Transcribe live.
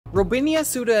Robinia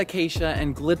pseudoacacia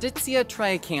and Gladitsia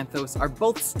triacanthos are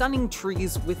both stunning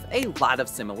trees with a lot of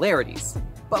similarities,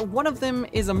 but one of them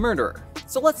is a murderer,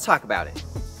 so let's talk about it.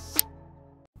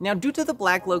 Now, due to the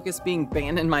black locust being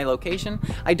banned in my location,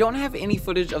 I don't have any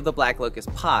footage of the black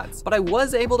locust pods, but I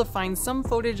was able to find some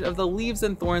footage of the leaves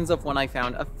and thorns of one I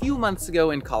found a few months ago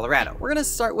in Colorado. We're gonna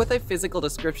start with a physical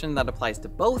description that applies to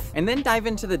both, and then dive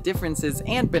into the differences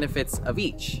and benefits of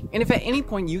each. And if at any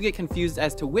point you get confused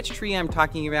as to which tree I'm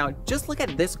talking about, just look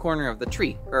at this corner of the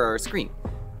tree, or screen.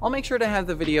 I'll make sure to have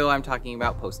the video I'm talking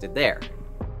about posted there.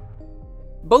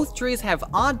 Both trees have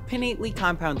odd pinnately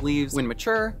compound leaves. When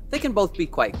mature, they can both be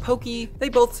quite pokey, they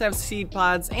both have seed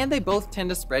pods, and they both tend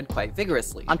to spread quite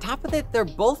vigorously. On top of it, they're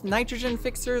both nitrogen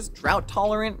fixers, drought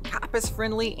tolerant, coppice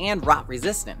friendly, and rot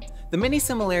resistant. The many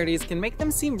similarities can make them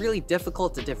seem really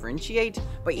difficult to differentiate,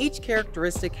 but each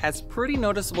characteristic has pretty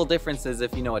noticeable differences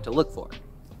if you know what to look for.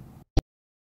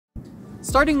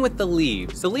 Starting with the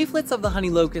leaves. The leaflets of the honey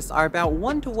locust are about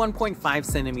 1 to 1.5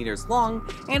 centimeters long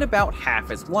and about half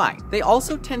as wide. They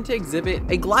also tend to exhibit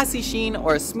a glossy sheen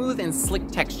or a smooth and slick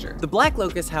texture. The black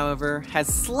locust, however, has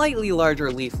slightly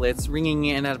larger leaflets, ringing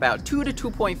in at about 2 to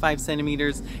 2.5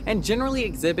 centimeters and generally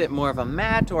exhibit more of a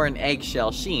matte or an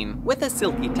eggshell sheen with a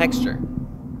silky texture.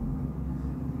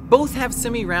 Both have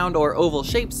semi-round or oval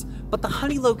shapes, but the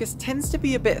honey locust tends to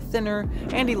be a bit thinner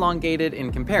and elongated in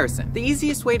comparison. The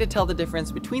easiest way to tell the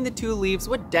difference between the two leaves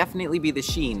would definitely be the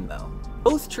sheen though.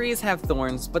 Both trees have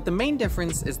thorns, but the main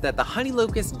difference is that the honey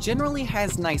locust generally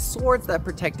has nice swords that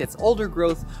protect its older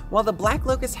growth, while the black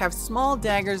locust have small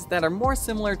daggers that are more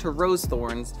similar to rose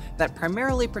thorns that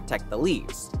primarily protect the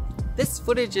leaves. This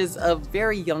footage is of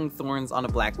very young thorns on a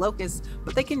black locust,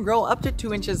 but they can grow up to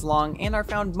 2 inches long and are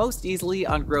found most easily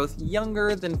on growth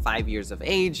younger than 5 years of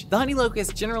age. The honey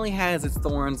locust generally has its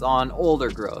thorns on older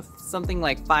growth, something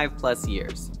like 5+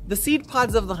 years. The seed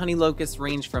pods of the honey locust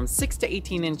range from 6 to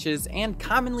 18 inches and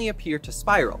commonly appear to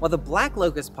spiral, while the black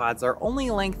locust pods are only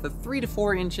a length of 3 to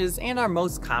 4 inches and are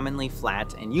most commonly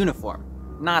flat and uniform,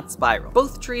 not spiral.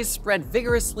 Both trees spread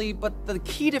vigorously, but the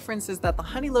key difference is that the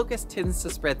honey locust tends to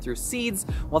spread through seeds,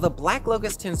 while the black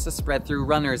locust tends to spread through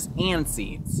runners and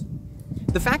seeds.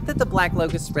 The fact that the black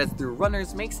locust spreads through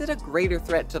runners makes it a greater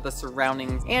threat to the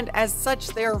surroundings, and as such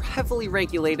they are heavily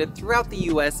regulated throughout the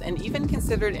US and even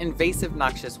considered invasive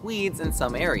noxious weeds in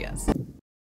some areas.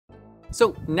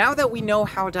 So now that we know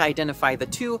how to identify the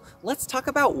two, let's talk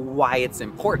about why it's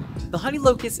important. The honey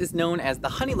locust is known as the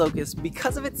honey locust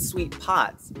because of its sweet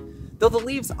pods. Though the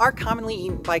leaves are commonly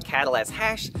eaten by cattle as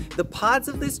hash, the pods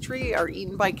of this tree are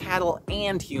eaten by cattle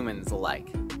and humans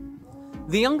alike.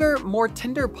 The younger, more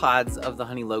tender pods of the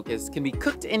honey locust can be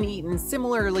cooked and eaten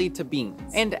similarly to beans.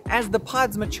 And as the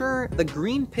pods mature, the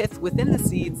green pith within the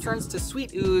seeds turns to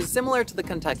sweet ooze similar to the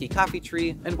Kentucky coffee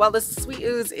tree. And while this sweet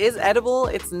ooze is edible,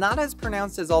 it's not as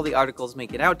pronounced as all the articles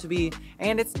make it out to be,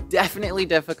 and it's definitely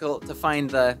difficult to find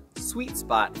the sweet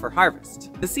spot for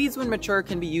harvest. The seeds when mature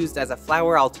can be used as a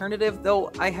flour alternative,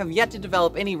 though I have yet to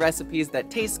develop any recipes that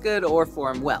taste good or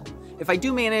form well. If I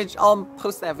do manage, I'll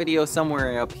post that video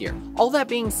somewhere up here. All that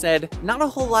being said, not a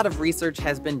whole lot of research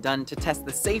has been done to test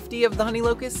the safety of the honey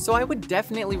locust, so I would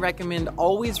definitely recommend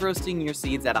always roasting your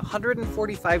seeds at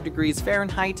 145 degrees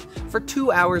Fahrenheit for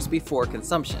 2 hours before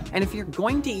consumption. And if you're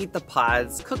going to eat the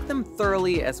pods, cook them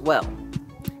thoroughly as well.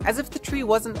 As if the tree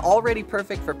wasn't already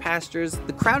perfect for pastures,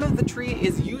 the crown of the tree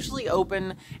is usually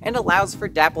open and allows for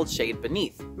dappled shade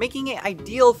beneath, making it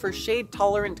ideal for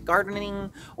shade-tolerant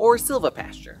gardening or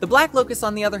silvopasture. The black locust,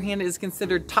 on the other hand, is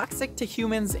considered toxic to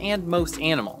humans and most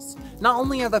animals. Not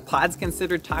only are the pods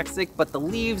considered toxic, but the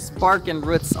leaves, bark, and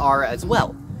roots are as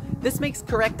well. This makes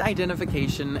correct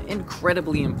identification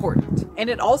incredibly important.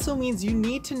 And it also means you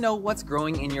need to know what's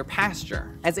growing in your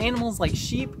pasture, as animals like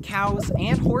sheep, cows,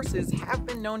 and horses have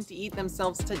been known to eat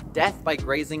themselves to death by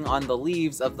grazing on the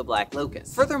leaves of the black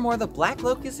locust. Furthermore, the black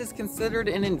locust is considered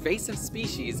an invasive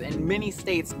species in many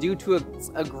states due to its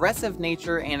aggressive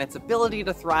nature and its ability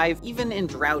to thrive even in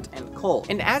drought and cold.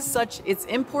 And as such, its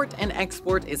import and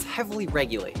export is heavily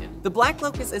regulated. The black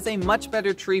locust is a much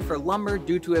better tree for lumber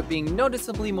due to it being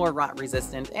noticeably more rot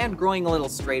resistant and growing a little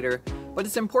straighter, but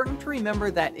it's important to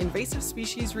remember that invasive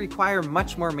species require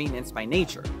much more maintenance by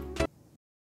nature.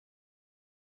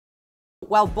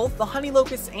 While both the honey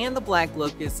locust and the black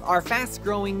locust are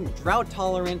fast-growing,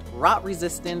 drought-tolerant,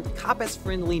 rot-resistant,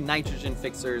 coppice-friendly nitrogen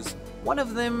fixers, one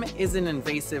of them is an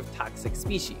invasive toxic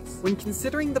species. When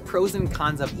considering the pros and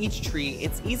cons of each tree,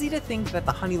 it's easy to think that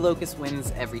the honey locust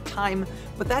wins every time,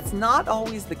 but that's not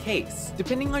always the case.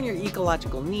 Depending on your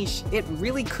ecological niche, it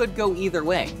really could go either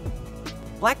way.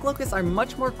 Black locusts are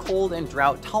much more cold and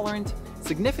drought tolerant,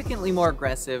 significantly more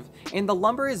aggressive, and the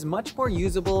lumber is much more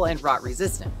usable and rot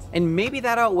resistant. And maybe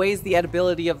that outweighs the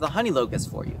edibility of the honey locust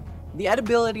for you. The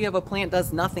edibility of a plant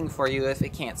does nothing for you if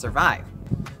it can't survive.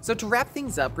 So to wrap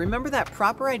things up, remember that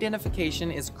proper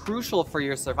identification is crucial for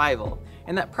your survival,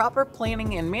 and that proper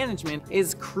planning and management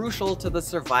is crucial to the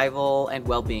survival and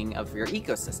well-being of your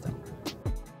ecosystem.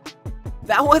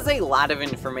 That was a lot of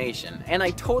information, and I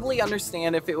totally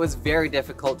understand if it was very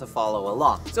difficult to follow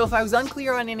along. So if I was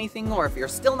unclear on anything, or if you're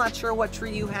still not sure what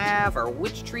tree you have or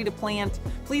which tree to plant,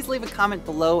 please leave a comment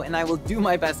below and I will do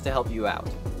my best to help you out.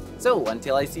 So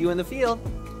until I see you in the field,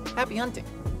 happy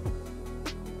hunting!